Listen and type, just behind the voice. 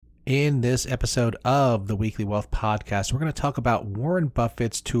In this episode of the Weekly Wealth Podcast, we're going to talk about Warren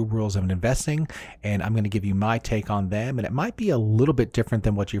Buffett's 2 rules of investing, and I'm going to give you my take on them. And it might be a little bit different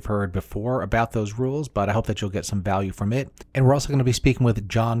than what you've heard before about those rules, but I hope that you'll get some value from it. And we're also going to be speaking with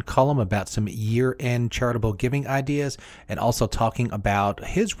John Cullum about some year-end charitable giving ideas, and also talking about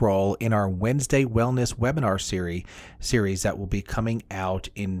his role in our Wednesday Wellness webinar series that will be coming out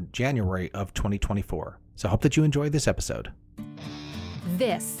in January of 2024. So I hope that you enjoy this episode.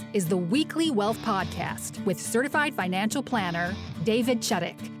 This is the Weekly Wealth Podcast with certified financial planner David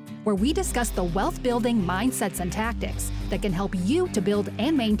Chuddick, where we discuss the wealth-building mindsets and tactics that can help you to build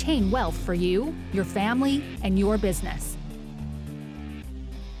and maintain wealth for you, your family, and your business.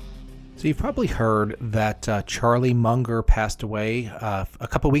 So you've probably heard that Charlie Munger passed away a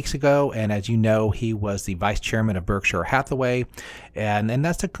couple weeks ago, and as you know, he was the vice chairman of Berkshire Hathaway, and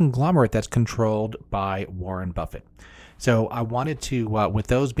that's a conglomerate that's controlled by Warren Buffett. So I wanted to, with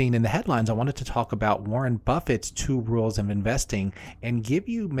those being in the headlines, I wanted to talk about Warren Buffett's 2 rules of investing and give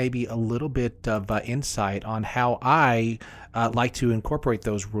you maybe a little bit of insight on how I like to incorporate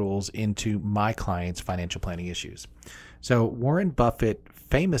those rules into my clients' financial planning issues. So Warren Buffett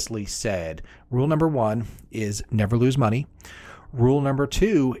famously said, rule number 1 is never lose money. Rule number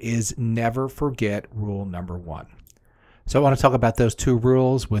 2 is never forget rule number 1. So I want to talk about those 2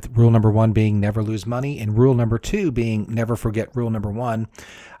 rules, with rule number 1 being never lose money and rule number 2 being never forget rule number 1.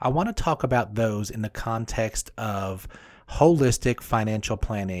 I want to talk about those in the context of holistic financial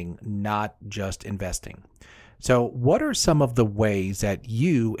planning, not just investing. So what are some of the ways that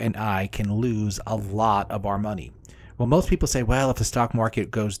you and I can lose a lot of our money? Well, most people say, well, if the stock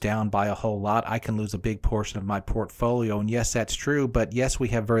market goes down by a whole lot, I can lose a big portion of my portfolio. And yes, that's true. But yes, we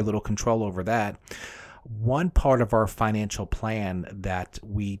have very little control over that. One part of our financial plan that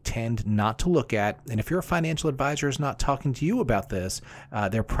we tend not to look at, and if your financial advisor is not talking to you about this,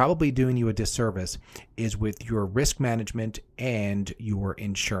 they're probably doing you a disservice, is with your risk management and your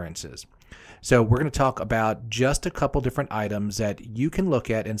insurances. So we're going to talk about just a couple different items that you can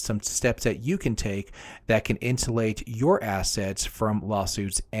look at and some steps that you can take that can insulate your assets from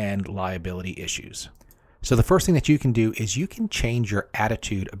lawsuits and liability issues. So the first thing that you can do is you can change your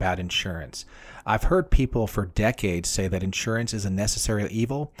attitude about insurance. I've heard people for decades say that insurance is a necessary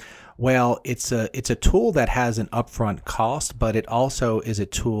evil. Well, it's a tool that has an upfront cost, but it also is a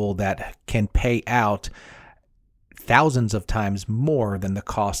tool that can pay out thousands of times more than the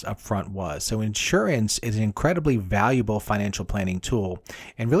cost upfront was. So insurance is an incredibly valuable financial planning tool.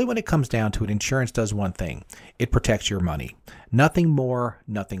 And really when it comes down to it, insurance does one thing. It protects your money. Nothing more,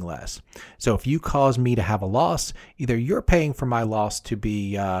 nothing less. So if you cause me to have a loss, either you're paying for my loss to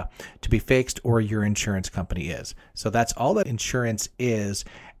be fixed or your insurance company is. So that's all that insurance is.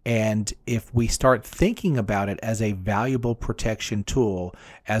 And if we start thinking about it as a valuable protection tool,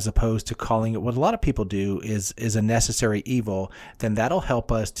 as opposed to calling it what a lot of people do is a necessary evil, then that'll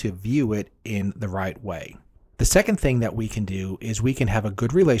help us to view it in the right way. The second thing that we can do is we can have a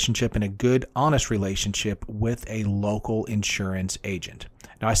good relationship and a good, honest relationship with a local insurance agent.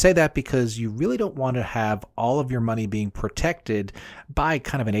 Now, I say that because you really don't want to have all of your money being protected by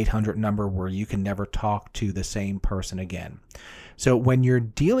kind of an 800 number where you can never talk to the same person again. So when you're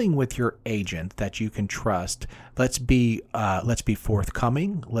dealing with your agent that you can trust, let's be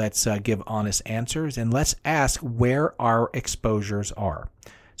forthcoming. Let's give honest answers, and let's ask where our exposures are.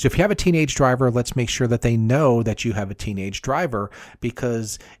 So if you have a teenage driver, let's make sure that they know that you have a teenage driver,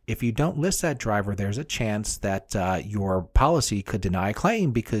 because if you don't list that driver, there's a chance that your policy could deny a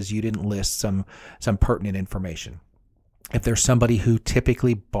claim because you didn't list some pertinent information. If there's somebody who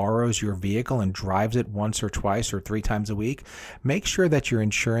typically borrows your vehicle and drives it once or twice or 3 times a week, make sure that your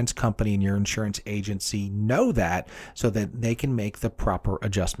insurance company and your insurance agency know that so that they can make the proper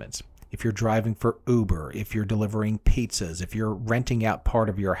adjustments. If you're driving for Uber, if you're delivering pizzas, if you're renting out part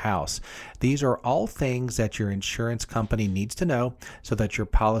of your house, these are all things that your insurance company needs to know so that your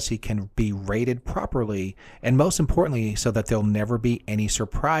policy can be rated properly, and most importantly, so that there'll never be any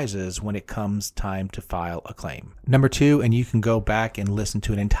surprises when it comes time to file a claim. Number 2, and you can go back and listen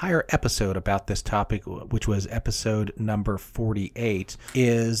to an entire episode about this topic, which was episode number 48,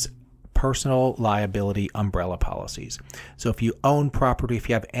 is personal liability umbrella policies. So if you own property, if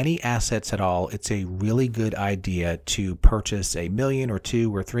you have any assets at all, it's a really good idea to purchase $1 million or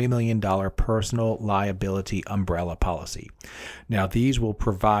 $2 or $3 million personal liability umbrella policy. Now, these will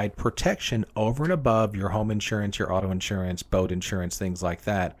provide protection over and above your home insurance, your auto insurance, boat insurance, things like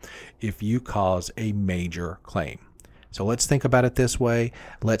that, if you cause a major claim. So let's think about it this way.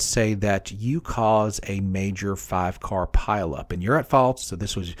 Let's say that you cause a major 5-car pileup and you're at fault. So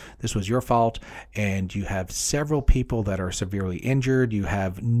this was your fault, and you have several people that are severely injured. You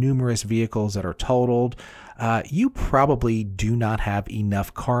have numerous vehicles that are totaled. You probably do not have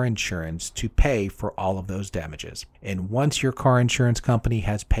enough car insurance to pay for all of those damages. And once your car insurance company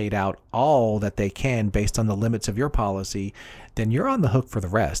has paid out all that they can based on the limits of your policy, then you're on the hook for the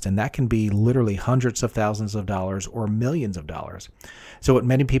rest. And that can be literally hundreds of thousands of dollars or millions of dollars. So what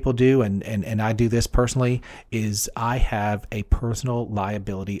many people do, and I do this personally, is I have a personal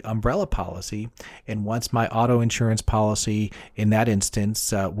liability umbrella policy. And once my auto insurance policy in that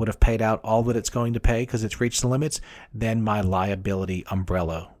instance would have paid out all that it's going to pay because it's reached the limits, then my liability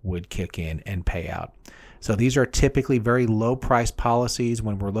umbrella would kick in and pay out. So these are typically very low price policies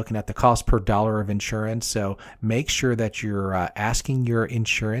when we're looking at the cost per dollar of insurance. So make sure that you're asking your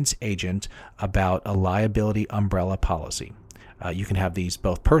insurance agent about a liability umbrella policy. You can have these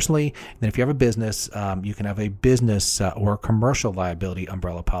both personally, and then if you have a business, you can have a business or commercial liability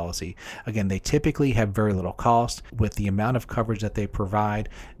umbrella policy. Again, they typically have very little cost. With the amount of coverage that they provide,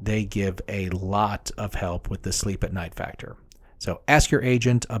 they give a lot of help with the sleep at night factor. So ask your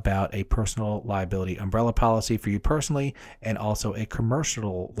agent about a personal liability umbrella policy for you personally, and also a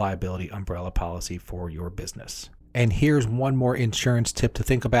commercial liability umbrella policy for your business. And here's one more insurance tip to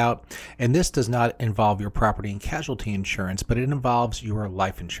think about. And this does not involve your property and casualty insurance, but it involves your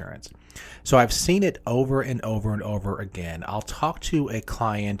life insurance. So I've seen it over and over and over again. I'll talk to a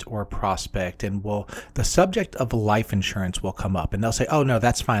client or a prospect, and the subject of life insurance will come up, and they'll say, "Oh no,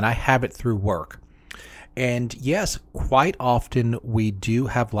 that's fine. I have it through work." And yes, quite often we do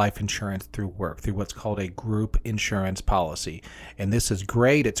have life insurance through work, through what's called a group insurance policy. And this is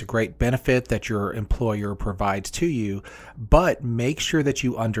great. It's a great benefit that your employer provides to you, but make sure that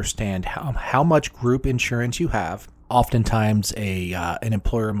you understand how much group insurance you have. Oftentimes, an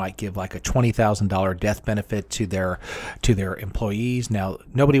employer might give like a $20,000 death benefit to their employees. Now,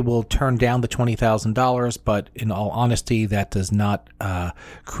 nobody will turn down the $20,000, but in all honesty, that does not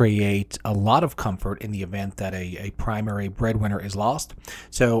create a lot of comfort in the event that a primary breadwinner is lost.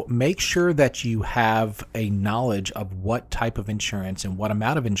 So make sure that you have a knowledge of what type of insurance and what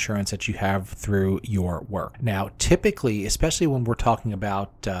amount of insurance that you have through your work. Now, typically, especially when we're talking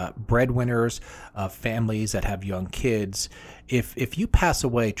about breadwinners, families that have young kids, if you pass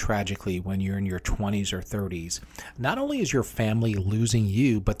away tragically when you're in your 20s or 30s, not only is your family losing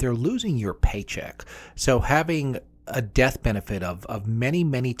you, but they're losing your paycheck. So having a death benefit of many,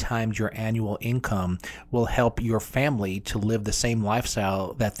 many times your annual income will help your family to live the same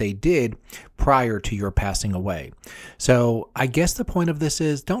lifestyle that they did prior to your passing away. So I guess the point of this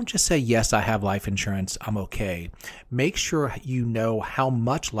is, don't just say, yes, I have life insurance, I'm okay. Make sure you know how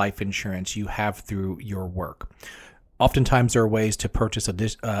much life insurance you have through your work. Oftentimes there are ways to purchase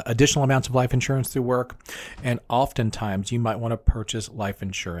additional amounts of life insurance through work, and oftentimes you might want to purchase life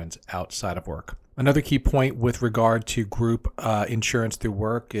insurance outside of work. Another key point with regard to group insurance through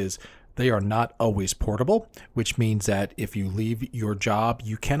work is they are not always portable, which means that if you leave your job,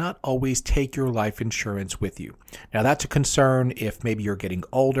 you cannot always take your life insurance with you. Now, that's a concern if maybe you're getting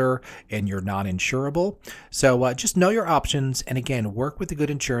older and you're non-insurable. So just know your options. And again, work with a good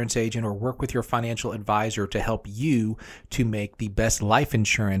insurance agent or work with your financial advisor to help you to make the best life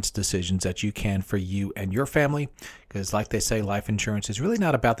insurance decisions that you can for you and your family. Because like they say, life insurance is really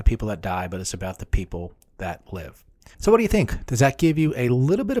not about the people that die, but it's about the people that live. So what do you think? Does that give you a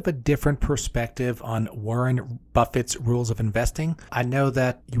little bit of a different perspective on Warren Buffett's rules of investing? I know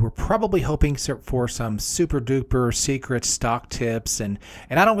that you were probably hoping for some super duper secret stock tips, and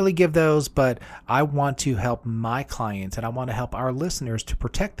I don't really give those, but I want to help my clients and I want to help our listeners to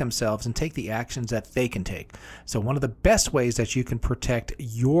protect themselves and take the actions that they can take. So one of the best ways that you can protect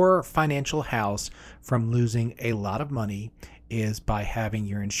your financial house from losing a lot of money is by having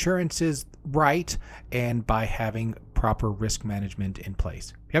your insurances right and by having proper risk management in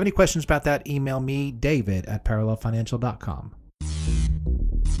place. If you have any questions about that, email me, david@parallelfinancial.com.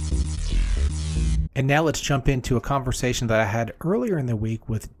 And now let's jump into a conversation that I had earlier in the week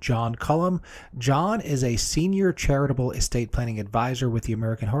with John Cullum. John is a senior charitable estate planning advisor with the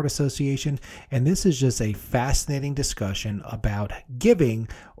American Heart Association, and this is just a fascinating discussion about giving,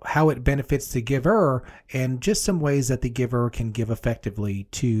 how it benefits the giver, and just some ways that the giver can give effectively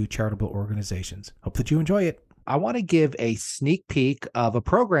to charitable organizations. Hope that you enjoy it. I want to give a sneak peek of a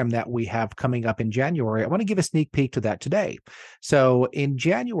program that we have coming up in January. I want to give a sneak peek to that today. So, in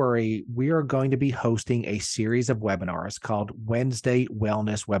January, we are going to be hosting a series of webinars called Wednesday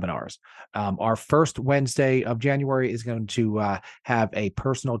Wellness Webinars. Our first Wednesday of January is going to have a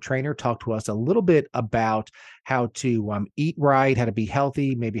personal trainer talk to us a little bit about how to eat right, how to be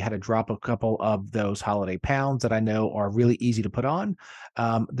healthy, maybe how to drop a couple of those holiday pounds that I know are really easy to put on.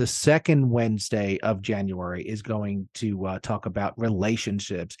 The second Wednesday of January is going to talk about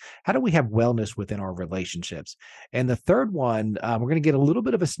relationships. How do we have wellness within our relationships? And the third one, we're going to get a little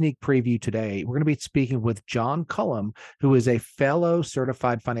bit of a sneak preview today. We're going to be speaking with John Cullum, who is a fellow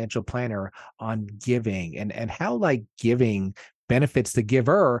certified financial planner on giving and how like giving benefits the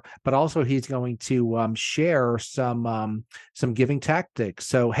giver, but also he's going to share some giving tactics.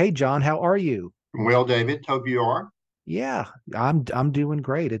 So, hey, John, how are you? Well, David, hope you are. Yeah, I'm doing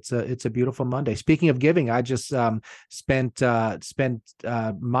great. It's a beautiful Monday. Speaking of giving, I just spent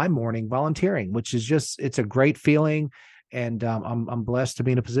my morning volunteering, which is just it's a great feeling, and I'm blessed to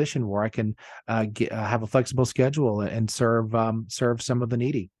be in a position where I can have a flexible schedule and serve some of the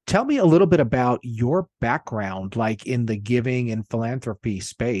needy. Tell me a little bit about your background, like in the giving and philanthropy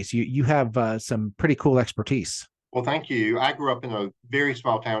space. You have some pretty cool expertise. Well, thank you. I grew up in a very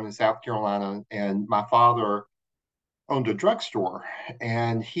small town in South Carolina, and my father owned a drugstore,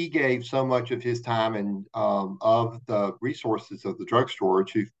 and he gave so much of his time and of the resources of the drugstore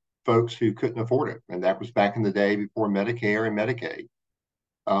to folks who couldn't afford it, and that was back in the day before Medicare and Medicaid.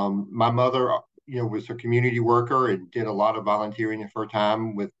 My mother, was a community worker and did a lot of volunteering in her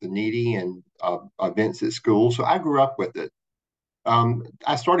time with the needy and events at school. So I grew up with it.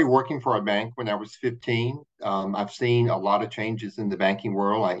 I started working for a bank when I was 15. I've seen a lot of changes in the banking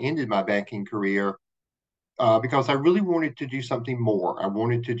world. I ended my banking career because I really wanted to do something more. I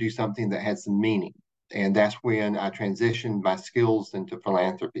wanted to do something that had some meaning. And that's when I transitioned my skills into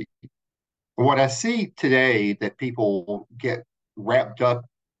philanthropy. What I see today that people get wrapped up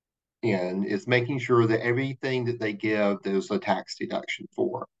in is making sure that everything that they give, there's a tax deduction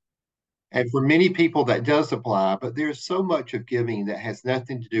for. And for many people, that does apply, but there's so much of giving that has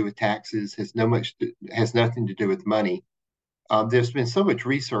nothing to do with taxes, has nothing to do with money. There's been so much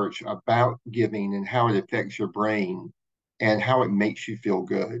research about giving and how it affects your brain and how it makes you feel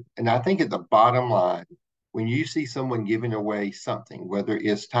good. And I think at the bottom line, when you see someone giving away something, whether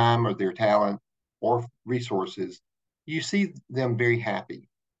it's time or their talent or resources, you see them very happy.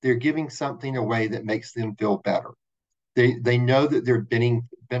 They're giving something away that makes them feel better. They know that they're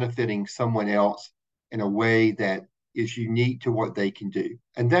benefiting someone else in a way that is unique to what they can do.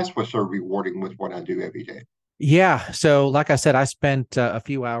 And that's what's so rewarding with what I do every day. Yeah. So, like I said, I spent a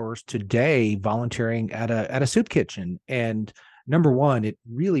few hours today volunteering at a soup kitchen, and number one, it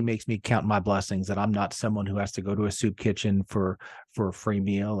really makes me count my blessings that I'm not someone who has to go to a soup kitchen for a free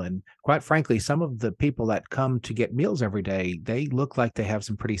meal. And quite frankly, some of the people that come to get meals every day, they look like they have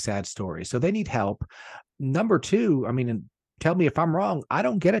some pretty sad stories, so they need help. Number two, I mean, and tell me if I'm wrong, I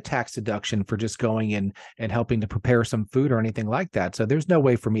don't get a tax deduction for just going in and helping to prepare some food or anything like that. So there's no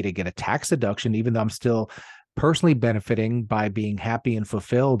way for me to get a tax deduction, even though I'm still personally benefiting by being happy and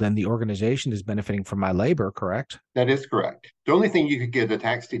fulfilled, and the organization is benefiting from my labor, correct? That is correct. The only thing you could get a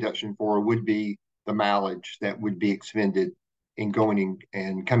tax deduction for would be the mileage that would be expended in going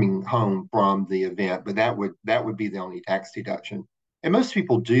and coming home from the event, but that would be the only tax deduction. And most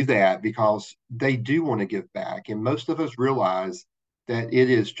people do that because they do want to give back. And most of us realize that it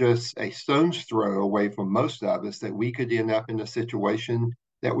is just a stone's throw away from most of us that we could end up in a situation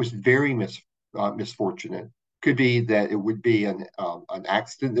that was very misfortunate. Could be that it would be an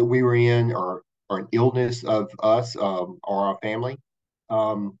accident that we were in, or an illness of us or our family.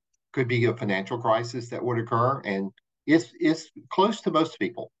 Could be a financial crisis that would occur, and it's close to most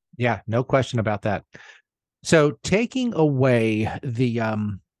people. Yeah, no question about that. So taking away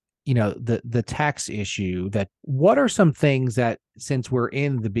the tax issue, that what are some things that, since we're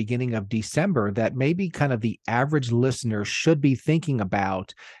in the beginning of December, that maybe kind of the average listener should be thinking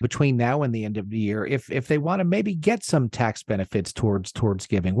about between now and the end of the year if they want to maybe get some tax benefits towards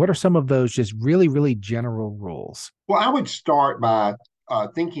giving? What are some of those just really, really general rules? Well, I would start by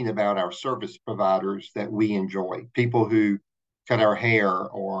thinking about our service providers that we enjoy, people who cut our hair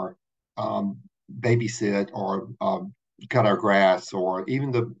or babysit or cut our grass, or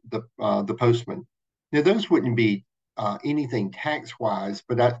even the postman. Now, those wouldn't be anything tax wise,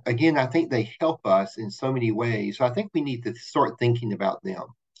 but I think they help us in so many ways. So I think we need to start thinking about them.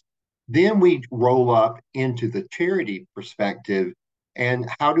 Then we roll up into the charity perspective, and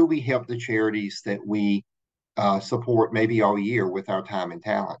how do we help the charities that we support maybe all year with our time and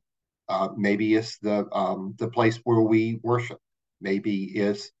talent? Maybe it's the place where we worship. Maybe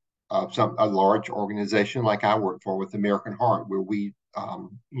it's a large organization like I work for with American Heart, where we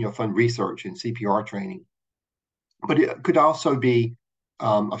fund research and CPR training. But it could also be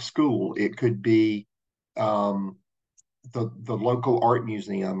a school. It could be the local art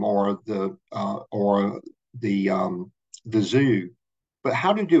museum or the zoo. But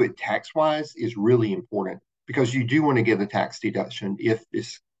how to do it tax wise is really important because you do want to get a tax deduction if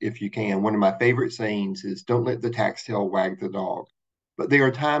you can. One of my favorite sayings is don't let the tax tail wag the dog. But there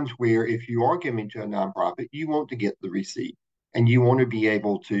are times where if you are giving to a nonprofit, you want to get the receipt and you want to be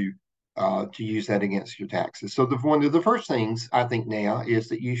able to use that against your taxes. So one of the first things I think now is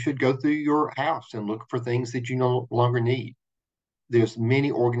that you should go through your house and look for things that you no longer need. There's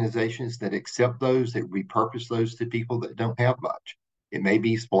many organizations that accept those, that repurpose those to people that don't have much. It may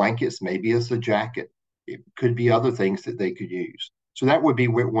be blankets, maybe it's a jacket. It could be other things that they could use. So that would be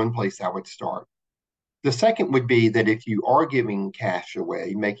one place I would start. The second would be that if you are giving cash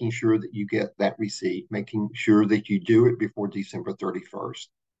away, making sure that you get that receipt, making sure that you do it before December 31st.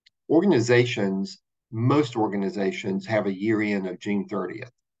 Most organizations have a year end of June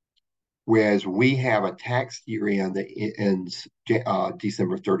 30th, whereas we have a tax year end that ends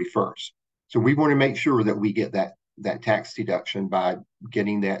December 31st. So we want to make sure that we get that tax deduction by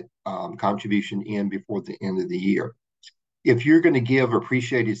getting that contribution in before the end of the year. If you're going to give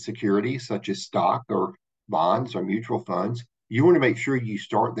appreciated securities such as stock or bonds or mutual funds, you want to make sure you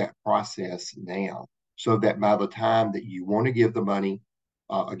start that process now so that by the time that you want to give the money,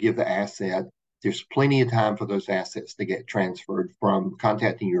 give the asset, there's plenty of time for those assets to get transferred from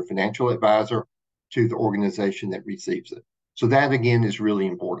contacting your financial advisor to the organization that receives it. So that, again, is really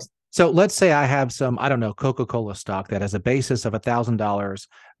important. So let's say I have some, I don't know, Coca-Cola stock that has a basis of $1,000,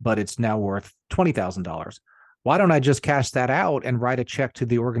 but it's now worth $20,000. Why don't I just cash that out and write a check to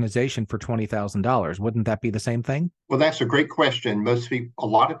the organization for $20,000? Wouldn't that be the same thing? Well, that's a great question. A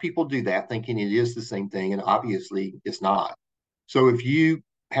lot of people do that thinking it is the same thing, and obviously it's not. So if you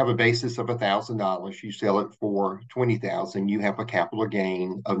have a basis of $1,000, you sell it for $20,000, you have a capital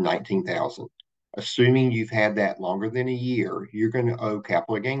gain of $19,000. Assuming you've had that longer than a year, you're going to owe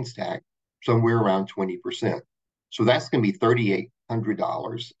capital gains tax somewhere around 20%. So that's going to be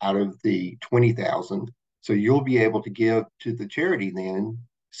 $3,800 out of the $20,000. So you'll be able to give to the charity then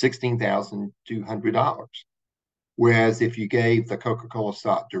 $16,200. Whereas if you gave the Coca-Cola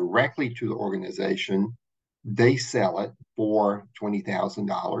stock directly to the organization, they sell it for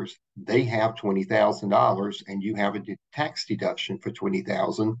 $20,000. They have $20,000, and you have a tax deduction for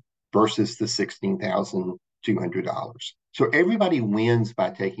 $20,000 versus the $16,200. So everybody wins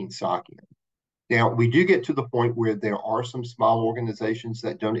by taking stock in. Now, we do get to the point where there are some small organizations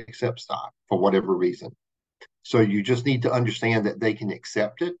that don't accept stock for whatever reason. So you just need to understand that they can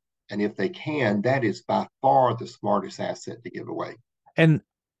accept it. And if they can, that is by far the smartest asset to give away. And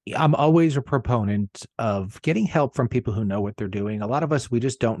I'm always a proponent of getting help from people who know what they're doing. A lot of us, we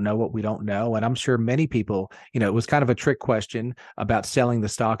just don't know what we don't know. And I'm sure many people, it was kind of a trick question about selling the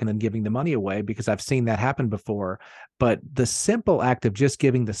stock and then giving the money away, because I've seen that happen before. But the simple act of just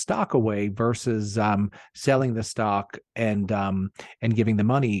giving the stock away versus selling the stock and giving the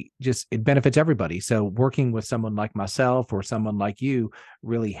money, it benefits everybody. So working with someone like myself or someone like you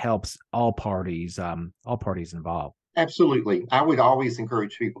really helps all parties involved. Absolutely. I would always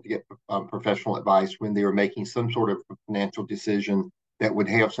encourage people to get professional advice when they are making some sort of financial decision that would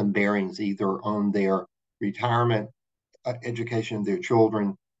have some bearings either on their retirement, education of their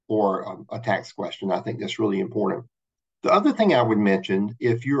children, or a tax question. I think that's really important. The other thing I would mention,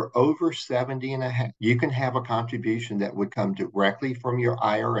 if you're over 70 and a half, you can have a contribution that would come directly from your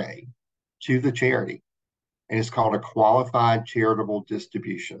IRA to the charity. And it's called a qualified charitable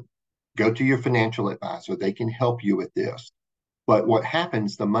distribution. Go to your financial advisor. They can help you with this. But what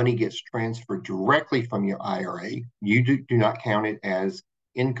happens, the money gets transferred directly from your IRA. You do not count it as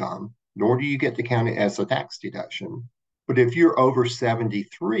income, nor do you get to count it as a tax deduction. But if you're over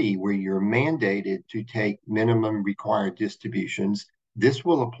 73, where you're mandated to take minimum required distributions, this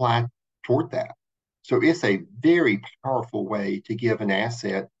will apply toward that. So it's a very powerful way to give an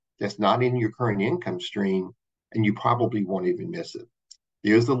asset that's not in your current income stream, and you probably won't even miss it.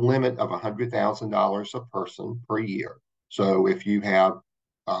 There's a limit of $100,000 a person per year. So if you have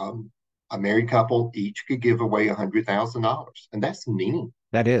a married couple, each could give away $100,000, and that's meaningful.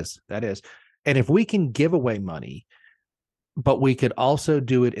 That is. And if we can give away money but we could also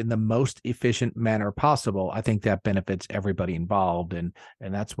do it in the most efficient manner possible. I think that benefits everybody involved. And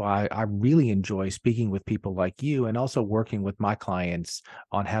that's why I really enjoy speaking with people like you and also working with my clients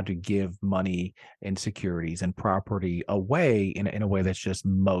on how to give money and securities and property away in a way that's just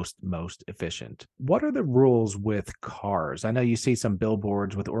most efficient. What are the rules with cars? I know you see some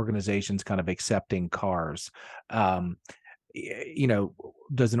billboards with organizations kind of accepting cars. Um,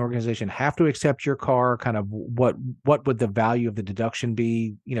 does an organization have to accept your car? Kind of what would the value of the deduction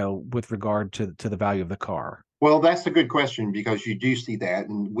be, with regard to the value of the car? Well, that's a good question because you do see that.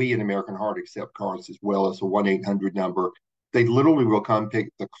 And we at American Heart accept cars as well as a 1-800 number. They literally will come pick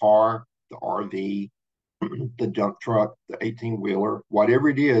the car, the RV, the dump truck, the 18-wheeler, whatever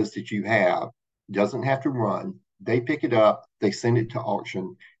it is that you have, doesn't have to run. They pick it up, they send it to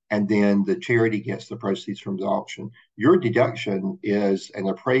auction, and then the charity gets the proceeds from the auction. Your deduction is an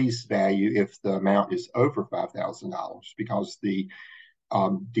appraised value if the amount is over $5,000 because the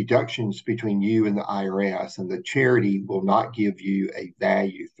deductions between you and the IRS and the charity will not give you a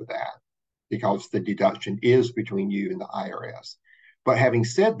value for that because the deduction is between you and the IRS. But having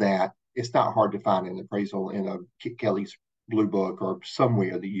said that, it's not hard to find an appraisal in a Kelly's Blue Book or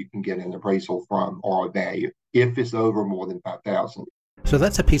somewhere that you can get an appraisal from or a value if it's over more than 5,000. So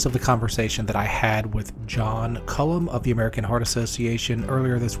that's a piece of the conversation that I had with John Cullum of the American Heart Association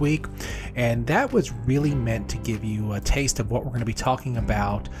earlier this week. And that was really meant to give you a taste of what we're going to be talking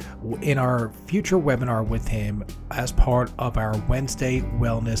about in our future webinar with him as part of our Wednesday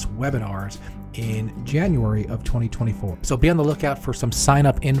Wellness webinars in January of 2024. So be on the lookout for some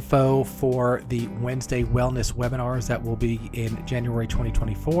sign-up info for the Wednesday Wellness webinars that will be in January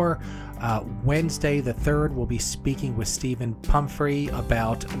 2024. Wednesday the 3rd, we'll be speaking with Stephen Pumphrey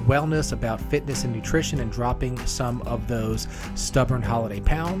about wellness, about fitness and nutrition, and dropping some of those stubborn holiday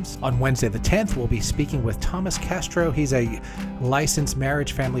pounds. On Wednesday the 10th, we'll be speaking with Thomas Castro. He's a licensed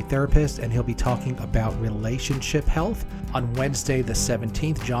marriage family therapist, and he'll be talking about relationship health. On Wednesday the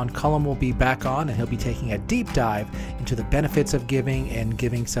 17th, John Cullum will be back on, and he'll be taking a deep dive into the benefits of giving and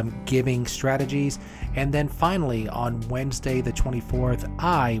giving some giving strategies. And then finally, on Wednesday the 24th,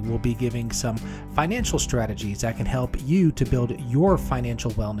 I will be giving some financial strategies that can help you to build your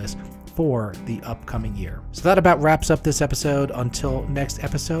financial wellness for the upcoming year. So that about wraps up this episode. Until next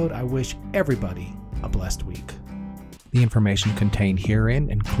episode, I wish everybody a blessed week. The information contained herein,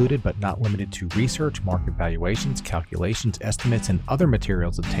 included but not limited to research, market valuations, calculations, estimates, and other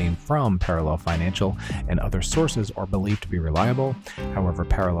materials obtained from Parallel Financial and other sources, are believed to be reliable. However,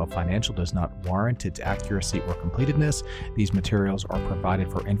 Parallel Financial does not warrant its accuracy or completeness. These materials are provided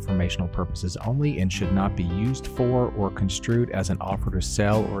for informational purposes only and should not be used for or construed as an offer to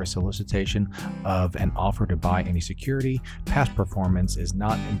sell or a solicitation of an offer to buy any security. Past performance is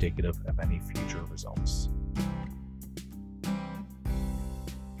not indicative of any future results.